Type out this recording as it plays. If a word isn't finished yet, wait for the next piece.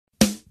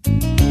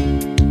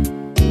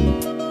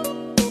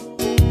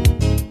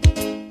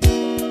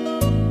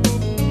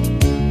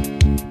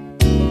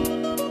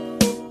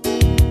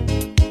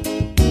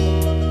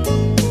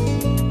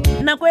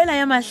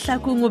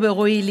mahlakong o be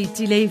go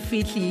iletile e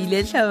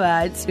fihlile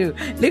hlabatho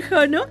le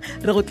kgono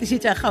re go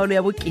tlišetša kgaolo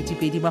ya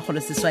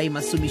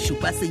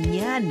bo2,270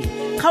 senyane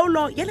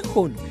kgaolo ya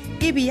lekgono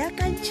e be ya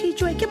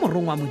kantšhitšwe ke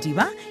morongwa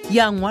modiba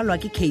ya ngwalwa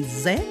ke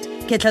KZ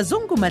Ketla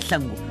Zongo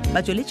Mahlangu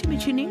ba tsweletše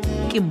metšhineng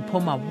ke Mpho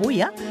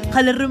Maboya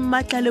ga le re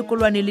mmatla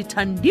lekolwane le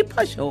Thandi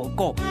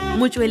Phošoko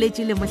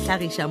motsweletši le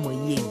mohlagiša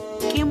moyeng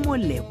ke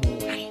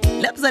Moleboge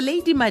Lapsa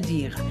Lady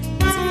Madira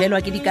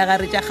felwa ke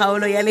dikagare tša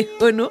kgaolo ya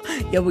lekgono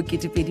ya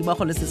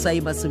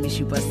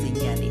bo2,270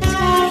 senyane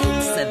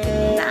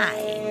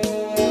 79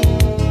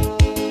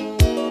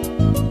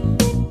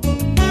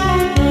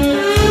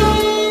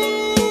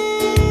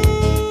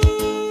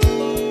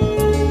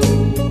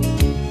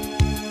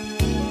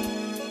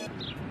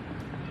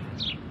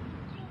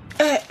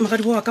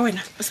 Mogadi wa ka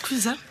wena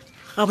squeezer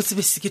ga botse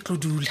be se ke tlo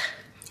dula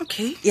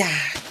Okay. ya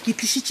ke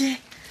tlišitše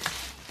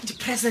di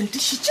present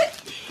tlišitše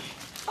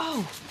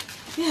Oh.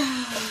 ya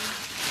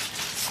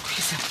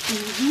squeezer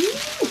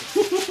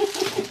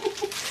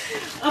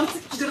a botse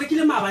ke di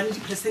rekile maabane di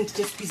present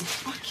tše squeezer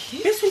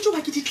Okay. be swantse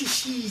ba ke di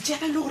tlišitše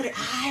ka le gore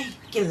ai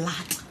ke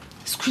lata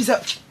Squeezer,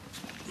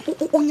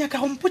 o nyaka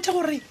go mpotša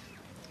gore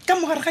ka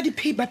mogare ga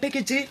di-paper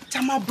package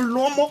tša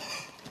mabolomo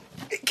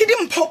ke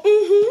dimpho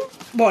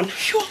bona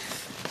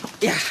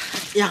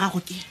ya gago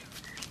ke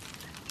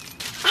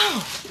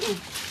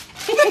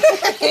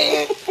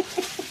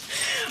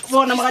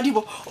bona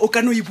mogadibo o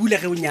ka no e bula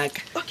ge o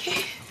nyaka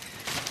Okay.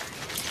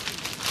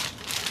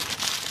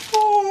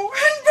 Oh,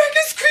 handbag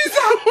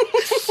squeezer.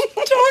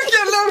 Don't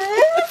get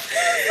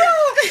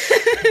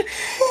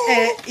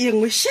e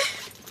nngwe she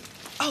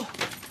ao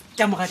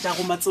ke moga tša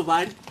go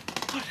matsobane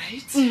All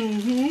right.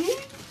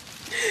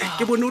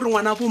 ke bone gore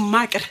ngwana bo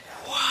mmakere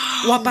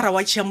wa apara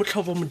wa tšhea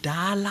motlhobo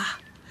modala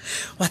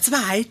wa tseba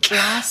ga e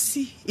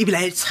tlase ebile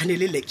a e tshwane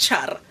le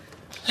lecturer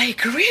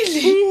Like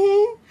really?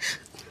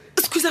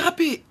 Squeezer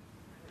gape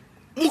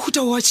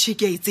mohuta wa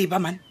check ya e tseba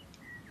man.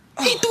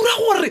 E tura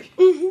gore.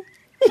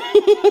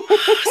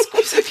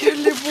 Squeezer ke a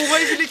leboga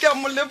ebile ke a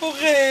mo tše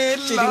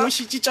lebogela.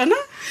 dingwešitše tšona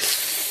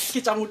ke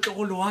tša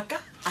motlogolo wa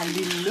ka a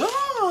le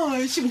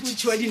noše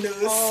motšhitši wa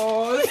dinosi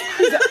Oh,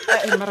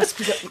 mara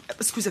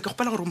Squeezer ke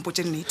gopela gore o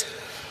mpotše nnete.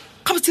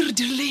 Ga botse re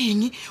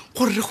dirileng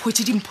gore re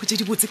kgwetse dimpho tše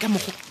di botse ka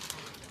mogo.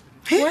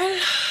 well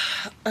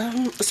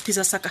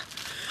squeezer saka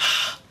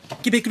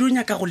ke be ke lo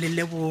nyaka go le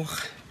leboga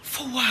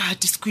For what,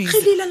 ge Squeezer?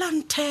 le ile la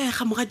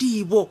nthega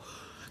mogadibo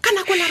ka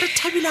nako la re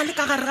thabile le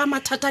ka gare ga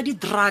mathata a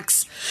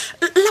di-drugs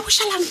la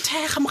boša la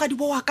nthega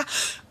mogadibo wa ka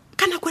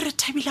ka nako e re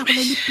thabile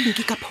gole le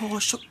pinki ka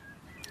phošo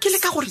ke le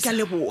ka gore ke a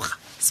leboga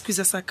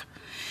Squeezer saka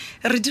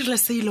re dirile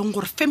se e leng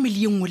gore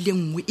family ye nngwe le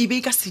nngwe e be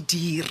e ka se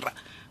dira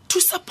to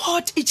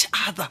support each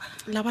other.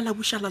 la ba la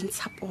boša la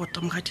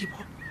ntshapota mogadibo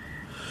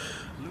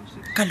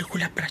ka leku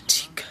la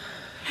pratica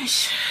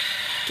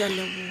ke a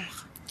leboga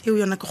eo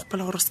yona ke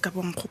gopela gore se ka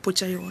bong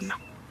kgopotša yona.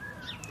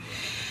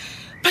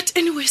 But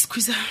anyway,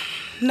 Squeezer,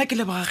 nna ke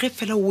leboga ge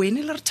fela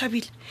wene le re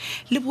thabile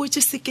le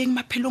boetse sekeng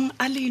maphelong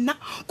a lena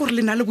gore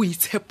le na le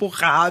boitshepo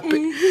gape.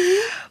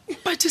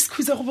 But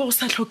Squeezer go be go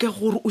sa tlhoke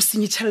gore o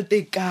senye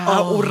tšhelete ka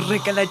o re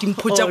rekela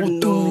dimpho tša go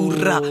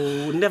tura.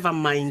 no, never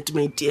mind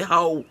my dear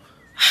how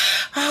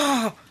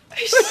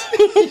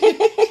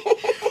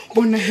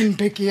Bona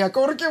handbag ya ka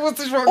gore ke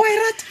botse jwang. o e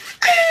rata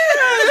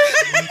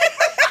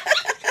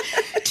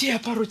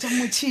Diaparo tša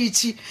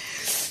motšhitšhi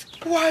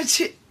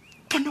watšhe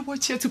bona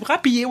botšhetso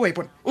gape ye wa e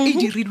bona e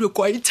dirilwe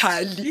kwa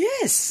Italy.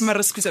 Yes.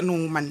 Mara Squeezer, no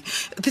man,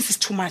 this is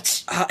too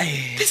much.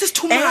 This is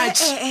too Eh,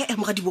 much.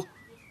 mogadibo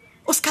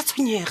o se ka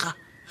tshwenyega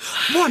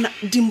bona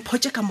dimpho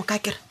tše ka moka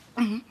kere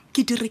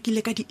ke di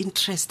rekile ka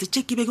di-interest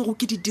tše ke be ke go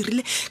ke di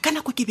dirile ka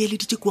nako ke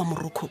beeleditše kua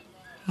morocco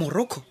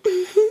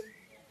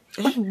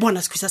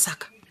bona squeezer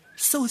saka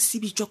seo se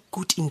bitšwa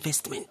good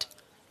investment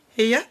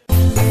Yeah.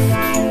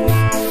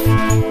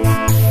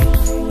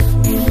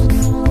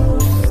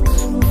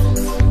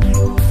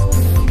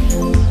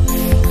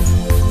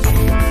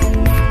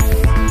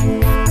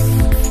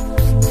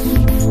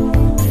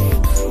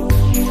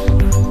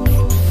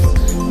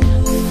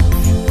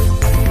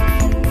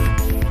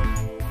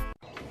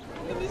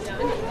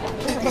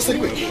 Masedi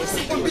we.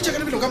 Mpitša ka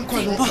lebelo ka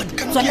mkhwano.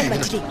 tswala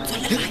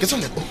lebatileng Ke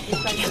tswala.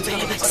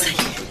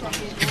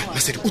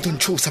 Masedi o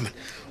don't show someone.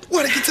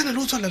 Wa re ke tsena le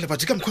o tswala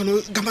lebati ka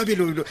mkhwano ka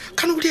mabelo.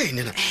 Kana o di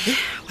ene na.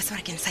 wa se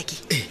ba ke nsaki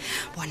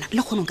bona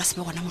le kgonong ka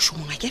sebe gona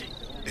mošomong a kere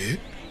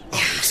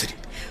Masedi.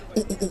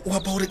 Wa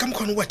ba hore ka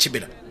mkhwano wa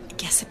tšhibela.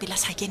 ke a sepela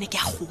sa kene ke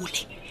a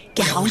gole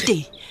ke a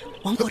Gauteng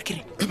wa nkore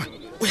kere Eba,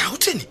 o ya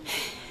hotene.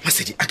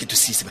 Masedi a ke to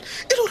sise ba.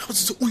 E le go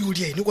tsitse o yo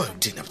di ene kwa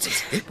hotene a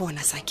botsetse.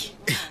 bona saki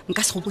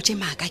nka se go botse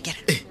maaka kere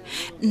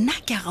nna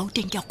ke a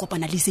Gauteng ke a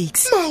kopana le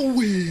Zakes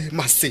Mawe,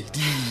 Masedi.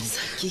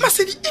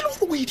 Masedi e le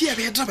go o idi ya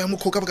be draba ya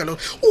mokhoka ba ka lo.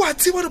 Wa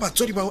tseba re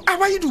batswadi bao a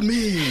ba e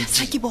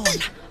dumetse. saki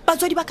bona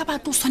batswadi ba ka ba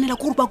tlo tshwanela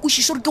gore ba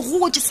kwešiše gore ke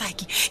gotse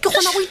saki ke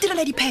kgona go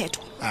itirela dipheto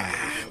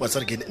wa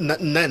tsare ke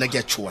nna ke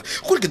a tšhoa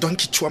gore ke doang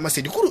ke tšhoa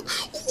Masedi gore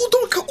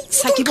o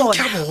Saki bona.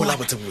 bola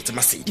botse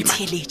Masedi man.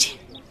 ntheletše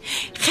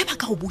ge ba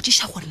ka go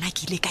botsiša gore na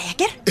ke ile ka ya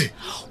kere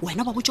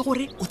wena ba botse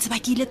gore o tseba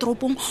ke ile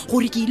toropong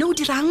gore ke ile o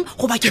dirang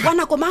goba ke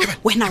bona komang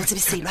wena o tsebe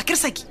selo a kere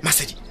Saki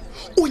Masedi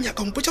o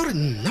nyaka mpotsa gore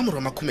nna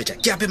morwa makhumetša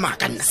ke abe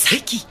maaka nna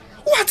Saki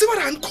wa tseba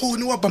re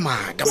ankgone wa ba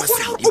maaka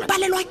Masedi o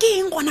palelwa ke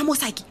eng gona mo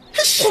Saki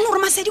gone gore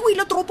Masedi o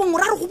ile toropong o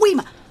ra re go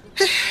boima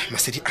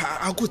Masedi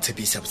a go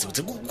tshepisa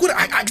botsebotse gore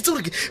a ke tse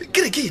gore ke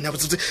re ke ena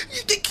botsebotse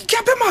ke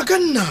abe maaka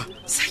nna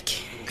Saki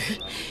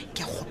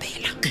ke a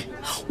gopela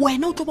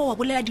wena o tlo ba wa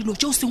bolela dilo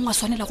tšeo seng wa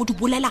swanela go di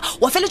bolela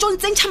wa feletša o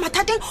ntsentšha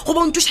mathateng go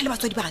ba o ntuša le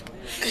batswadi baka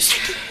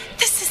Saki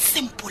this is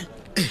simple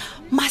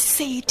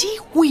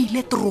Masedi o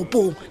ile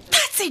toropong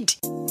that's it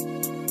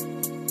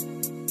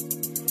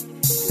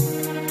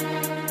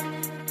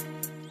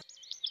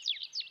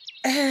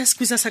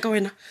squeeza sa ka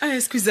wena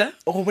squeeza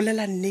go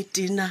bolela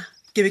nnetena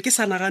ke be ke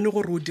sa nagane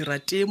gore o dira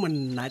tee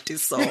monnate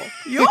so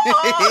yo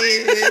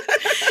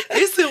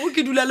e sego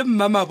ke dula le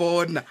mmama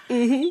bona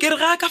ke re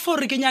ga ka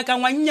fore ke nyaka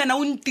ngwannyana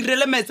o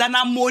ntirele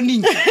metsana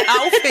morning a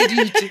o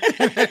feditše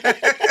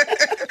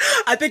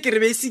ape ke re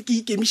be se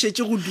ke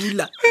ikemišetše go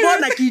dula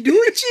bona ke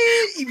dutše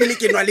ebile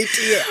ke nwa le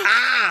tee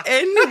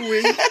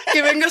anyway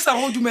ke beng ke sa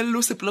go dumelele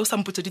o sepela o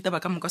sampotsa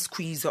ditaba ka moka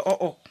squeeze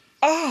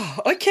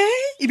okay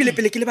ebile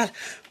pele ke lebala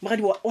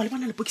mogadi wa le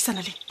bona lepokisana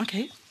le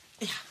okay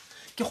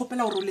ke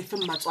gopela gore o lefe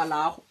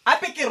mmatswalago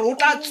ape ke re o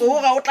tla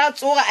tsoga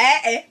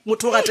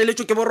motho o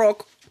gateletšwe ke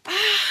boroko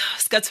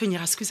se ka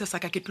tshwenyega squeeze sa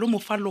ka ke tlo mo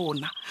fa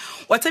lona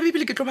wa tsebe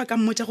ebile ke tlo ba ka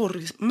mmotsa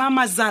gore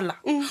mama Zala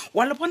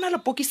wa le bona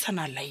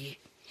lepokisana la ye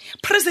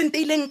present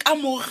e ileng ka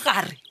mo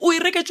gare o e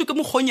reketswe ke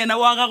mogonyana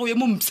wa gago ye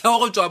mo mpsa wa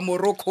go tswa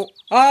Morocco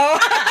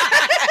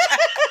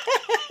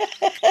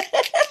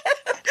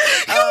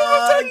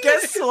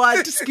guess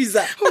what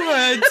Skiza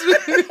what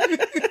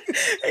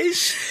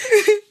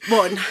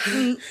bona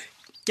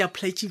ke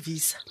apply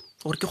visa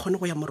gore ke kgone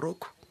go ya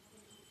Morocco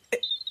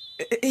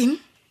eng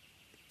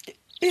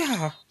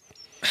yeah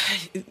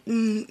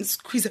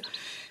squeeze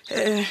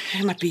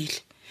mapele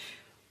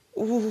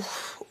o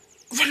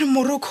vale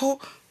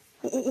Morocco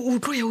o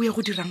tlo ya o ya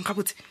go dirang ga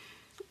botse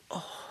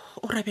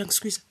o ra bjang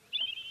Squeeze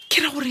ke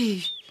ra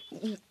gore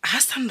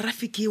Hassan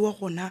Rafiki wa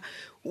gona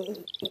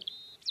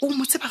o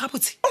mo tseba ga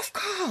botse of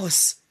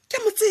course ke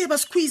mo tseba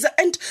Squeeze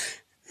and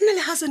nna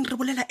le Hassan re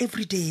bolela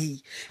every day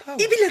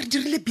ebile re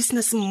dirile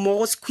business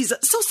mmogo Squeeze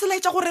so se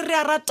laetša gore re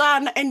a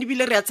ratana and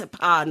ebile re a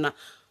tshepana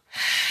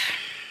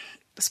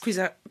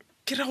Squeeze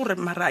ke ra gore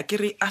mara ke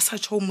re a sa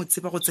tšho mo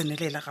tseba go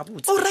tsenelela ga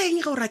botse o ra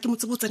eng ga o ra ke mo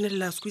tsebo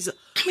tsenelela Squeeze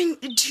I mean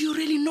do you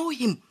really know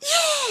him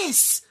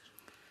yes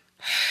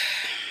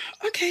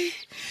okay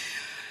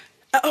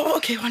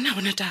okay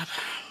bona taba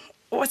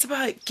wa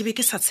tseba ke be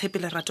ke sa tshepe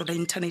lerato la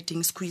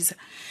interneteng Squeeze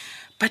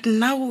but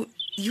now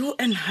you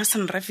and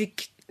Hassan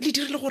Rafik le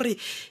dirile gore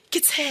ke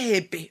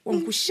tshepe o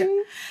nkuša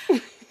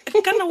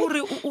kana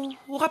gore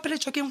o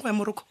gapeletšwa ke eng go ya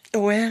Morocco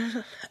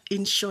well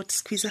in short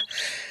Squeeze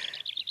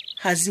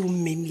hazi o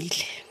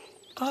mmemile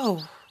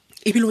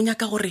ebile o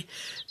nyaka gore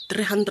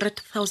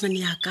 300,000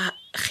 ya ka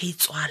ge e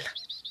tswala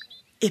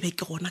ebe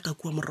ke gona ka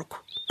kua Morocco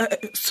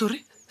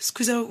sorry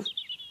Squeeze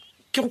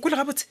ke go kula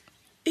ga botse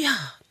ya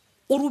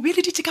o re o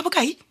beeleditše ka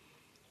bokae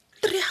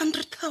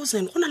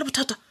 300,000 go na le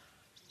bothata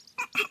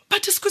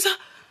but Squeeze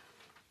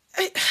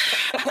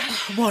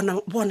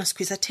bona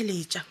Squeeze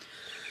theletša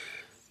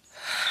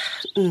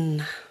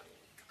nna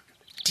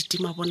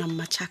ditima bona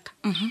mmatšhaka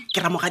ke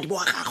ra mogadi bo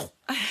wa gago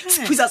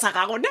Squeeze sa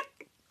gago ne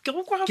ke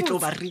go kwa ke tlo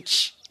ba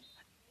rich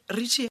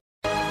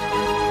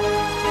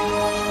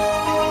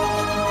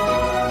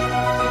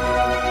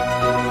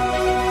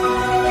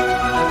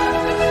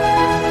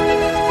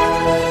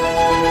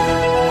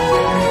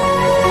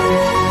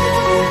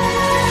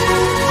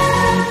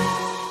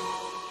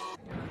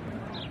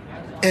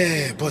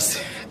boss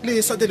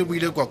le sa le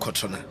buile kwa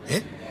khotona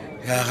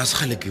ya ga se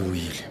gale ke o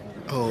ile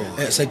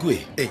Sakwe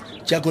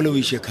tja go le o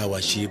ishe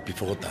khawashi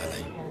before go tala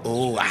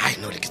ai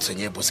no le ke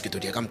tsonye boss ke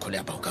todia ka mkhole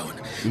ya ba ka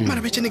ona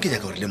mara betšene ke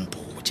nyaka gore le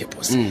mpotše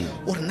boss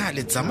o re na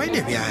le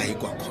tsamaile bjai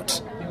kwa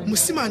khot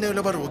mosimane o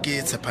le ba re o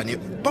ke tshepane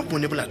ba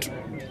mone bolato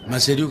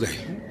Masedi o kae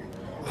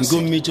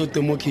go mmitšo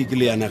temo ke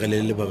le yana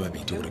gele le ba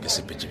babedi gore ke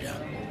sepetse bjang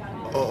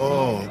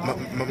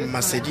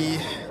Masedi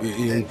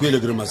nkwele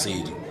ke re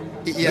Masedi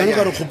ya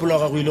ka re kgopola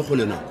ga go ile go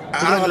lena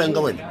go ra galang ka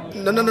wena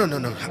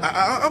no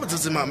a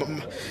botsetse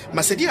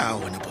Masedi a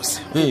ona boss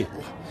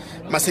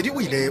Masedi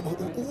o ile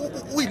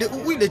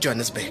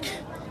Johannesburg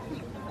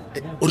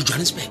o re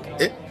Johannesburg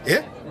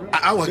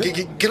awa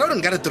ke ra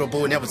nka re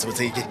toropone ya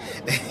botsebotse ke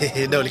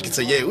no le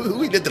kitso ye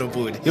o ile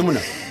toropone ye mona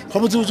ga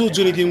botsebotse o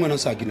tswele ke ngwana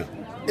Sakina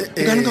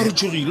ka nka re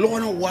tshogile le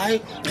gona why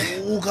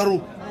o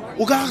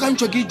ka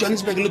gantšwa ke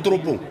Johannesburg le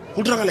toropong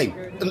go dira galang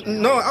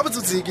no a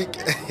botsebotse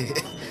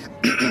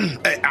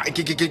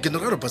ke no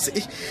ra boss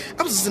a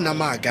botsebotse na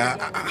maga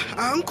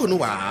a nkone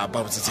wa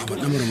ba botsebotse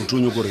bona mara motho o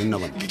nyoko re nna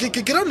bana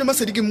ke ra le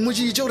Masedi ke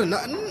mmotšiše gore na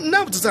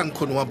botsebotse a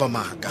nkone wa ba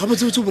maga ga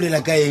botsebotse o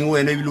bolela ka eng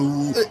wena ebile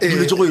o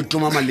buletse go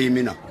itloma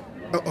maleme na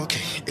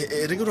okay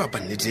re ke re wa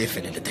pannete e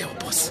felele teo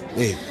boss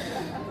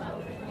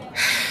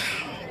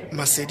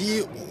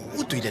Masedi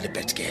o tuile le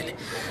Badgirl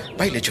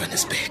ba ile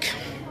Johannesburg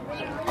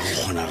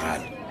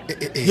kgonagale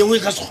yeo e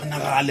ka se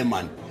kgonagale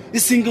man e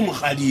seng ke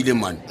mogadile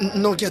man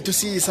no ke a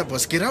thusisa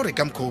boss ke ra gore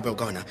ka mokgobe o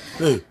ka ona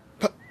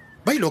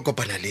ba ile go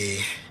kopana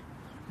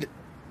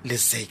le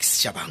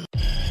Zakes Shabangu.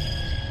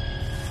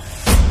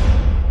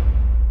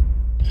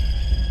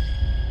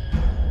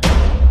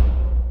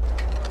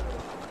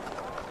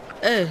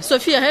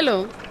 Sophia,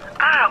 hello.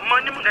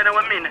 Morning mngana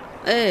wa mina.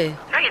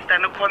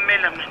 Ngitana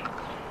khomela man.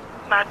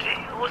 But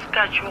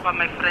uskachuka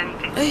my friend.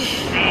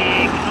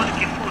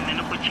 Ke phone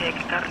ne go check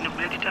ka re ne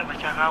bule ditaba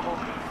tša gago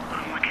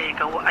gore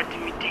motleka o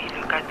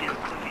admitile ka this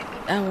covid.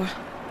 Awa,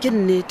 ke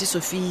nnete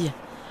Sophia.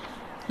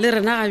 Le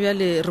rena ga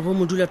bjale re bo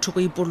modula thoko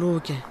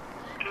ipoloke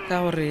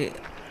ka gore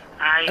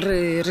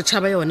re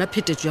tšhaba yona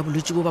phetetšo ya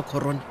bolwetse bo ba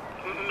corona.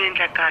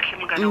 Mendla kahle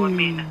mngana wa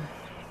mina.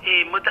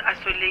 Motho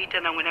isolate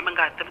na ngwana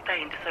mangata mta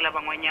hindisela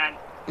bangwanyana.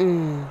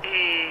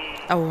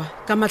 Awa,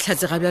 ka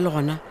mahlatse ga bjale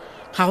gona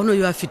ga gona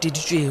yo a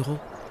feteditšwego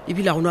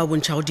ebile go no a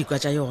bontšha go dikwa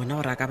tša yona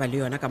gore a ka ba le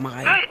yona ka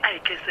magae. Ai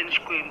ke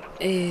senškwembo.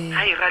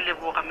 Hai ra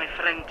leboga my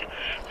friend.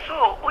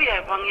 So o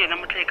ya bang yena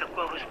motleka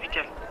kwa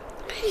hospital.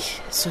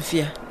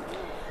 Sophia,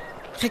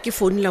 ge ke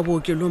phone la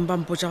bookelong ba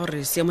mpotša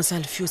gore seemo sa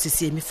Alfio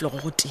se eme felo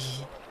go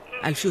tee.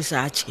 Alfio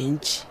sa a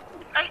change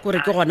gore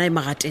ke gona e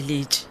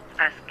magateletše.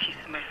 Kiss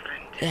my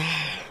friend.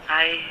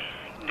 Ai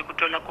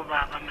ndikutola ko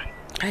baba man.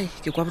 Ai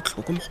ke kwa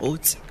botlhoko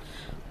mogotsi.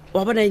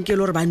 Wa bona eng ke le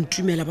gore ba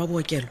ntumela ba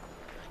bookelo.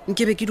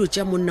 Nkebe ke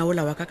dutša monna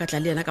ola wa ka ka tla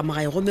le yena ka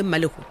magae gomme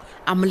mmalego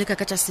a moleka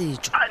ka tša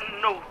setšo.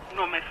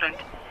 No my friend.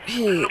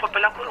 Ke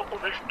kopela gore o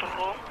be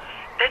strong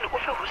then o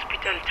fe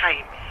hospital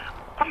time.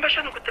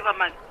 Compassion go teba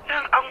man.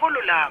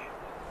 Angololama.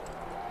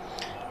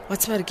 Wa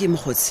tsaba re ke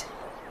mogotsi.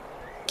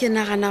 Ke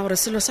nagana gore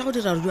selo sa go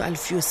dira gore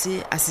Alfio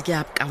se a se ke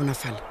a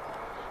kaonafala.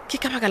 Ke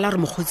ka baka la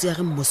gore mogotsi ya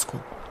ge Moscow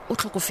o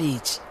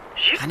tlhokofetse.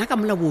 Gana ka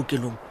mola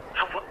bookelong.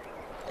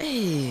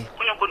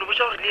 Kuna kono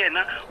botša gore le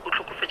yena o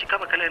tlhokofetse ka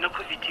baka la yena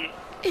covid.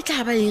 E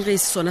tla ba eng ge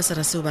se sona se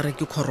ra seo ba re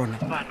ke corona.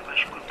 Bana ba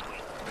shiko.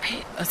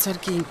 A tsare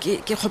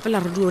ke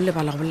kgopela re dio le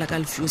bala go bolla ka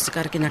Alfio se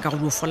ka re ke nyaka go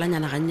dio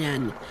folanyana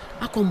gannyane.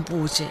 A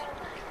kompotse.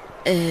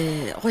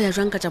 Go ya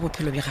jwang ka tša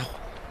bophelo bja gago?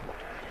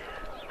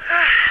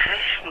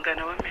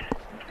 Mngana wa mina.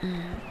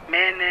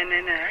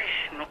 Menene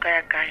no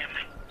kaya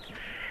man.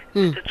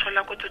 Te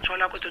tshola ko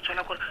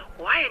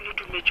why ni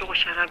dumetse go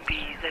shara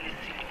biza le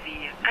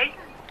Sylvia. Ai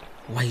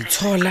wa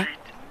itshola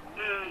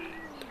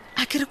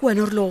a ke re ko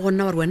wena re le go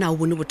nna gore wena a o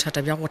bone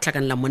bothata bja go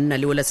tlhakanela monna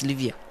le ola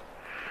Sylvia.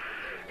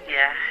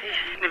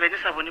 Ne bene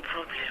sa bone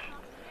problem.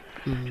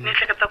 Ne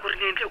tle ka tsa gore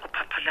ne tle go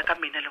phaphala ka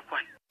mina le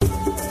kwana.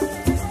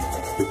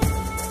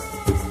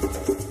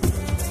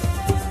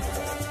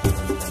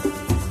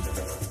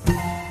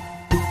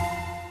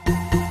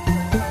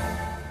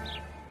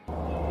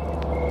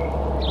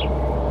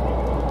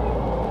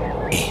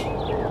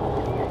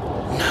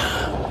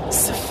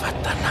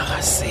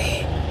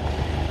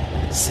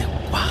 Se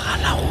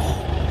kwagala go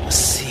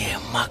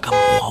seema ka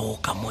mokgwa o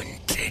ka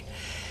montle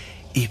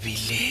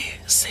ebile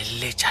se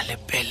letša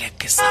lepele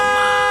ke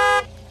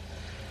sama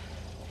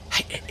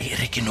e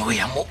re ke no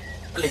ya mo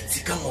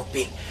letsi ka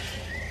ngopeng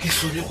ke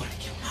hlole gore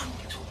ke mang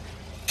motho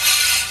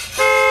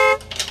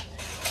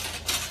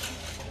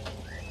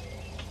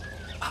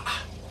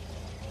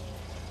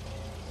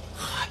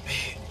gape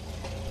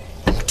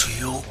motho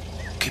yo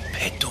ke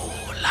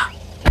Phetola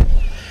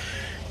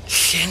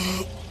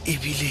hleng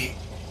ebile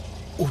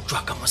o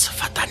tswa ka mo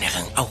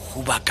sefatanegeng a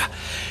hubaka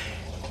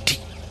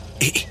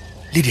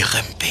le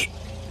digempe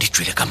di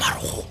tswele ka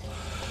marogo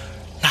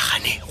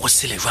nagane go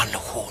sele jwang le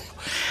kgono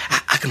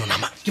a ke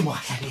nonama ke mo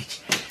gahlanetše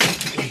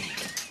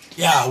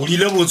ya o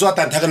ile botswa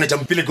tanthakana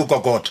mpile ke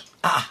kokota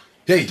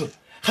hey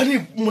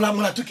gane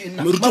molato ke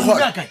nna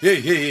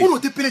hey o no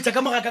tepeletša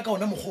ka mogaka ka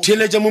ona mogo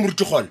theletša mo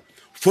Moruti Kgole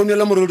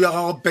founela morwedi wa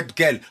gago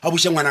Badgirl a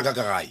buše ngwana ka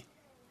gae.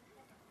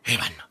 he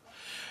banna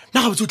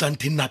na ga botse o tla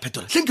nthenna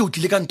Phetola hleng ke o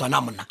tlile ka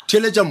ntwana monna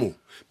theletša mo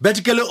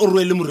Badgirl o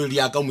rwele morwedi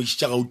ya ka o mo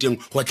išitša Gauteng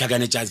go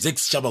tlhakanetša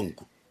Zakes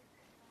Shabangu.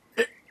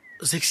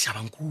 Zakes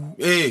Shabangu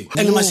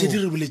ene Masedi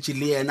re boletše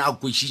le yena a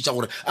kwešitša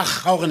gore a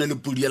gaogane le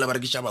podi ela ba re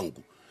ke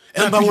Shabangu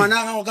empa ngwana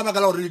a gago ka baka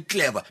la gore le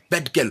clever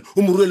Badgirl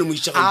o mo rwele mo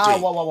išitša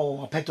Gauteng.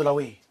 Phetola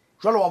we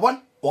jwale wa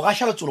bona o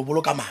gaša letsolo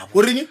bolo ka mabo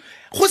o reng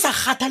go sa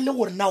kgathalle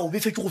gore na o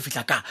befetšwe go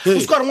fihla ka o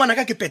se ka gore ngwana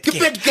ka ke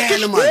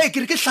Badgirl man ke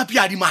re ke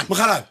hlapiadi man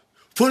mogalabe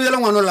founela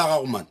ngwana la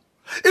gago man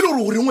e le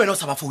gore goreng wena o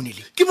sa ba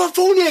founele ke ba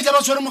founeletša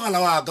ba tshwere mogala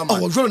wa ka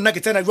man jalo nna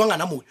ke tsena jwang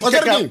ana mo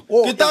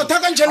ke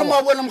tathakantšha le mo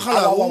a bona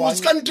mogala o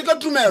se ka nte ka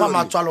tumelo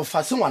matswalo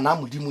fase ngwana a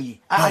modimo ye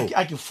a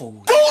ke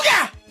founa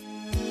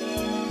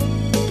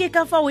ke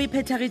ka fa o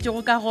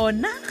iphethagetšego ka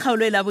gona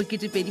kgaolo e la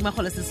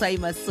bo2edimagoloseswai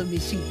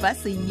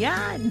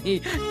senyane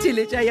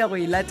theletša ya go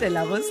e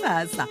latela go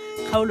sasa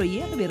kgaolo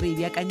ye re be re e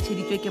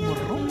beakantšheditšwe ke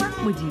morongwa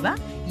modiba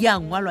ya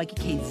ngwalwa ke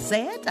KZ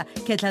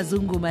Ketla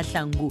Zungu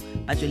Mahlangu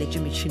ba tsweletše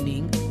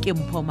metšhineng ke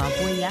Mpho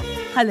Maboya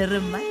ga le re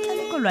Matla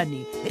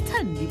Lekolwane le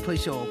Thandi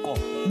Phošoko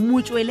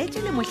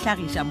motsweletše le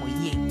mohlagiša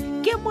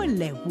moyeng ke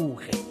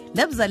Moleboge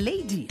Lebza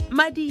Lady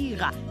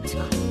Madira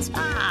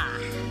ta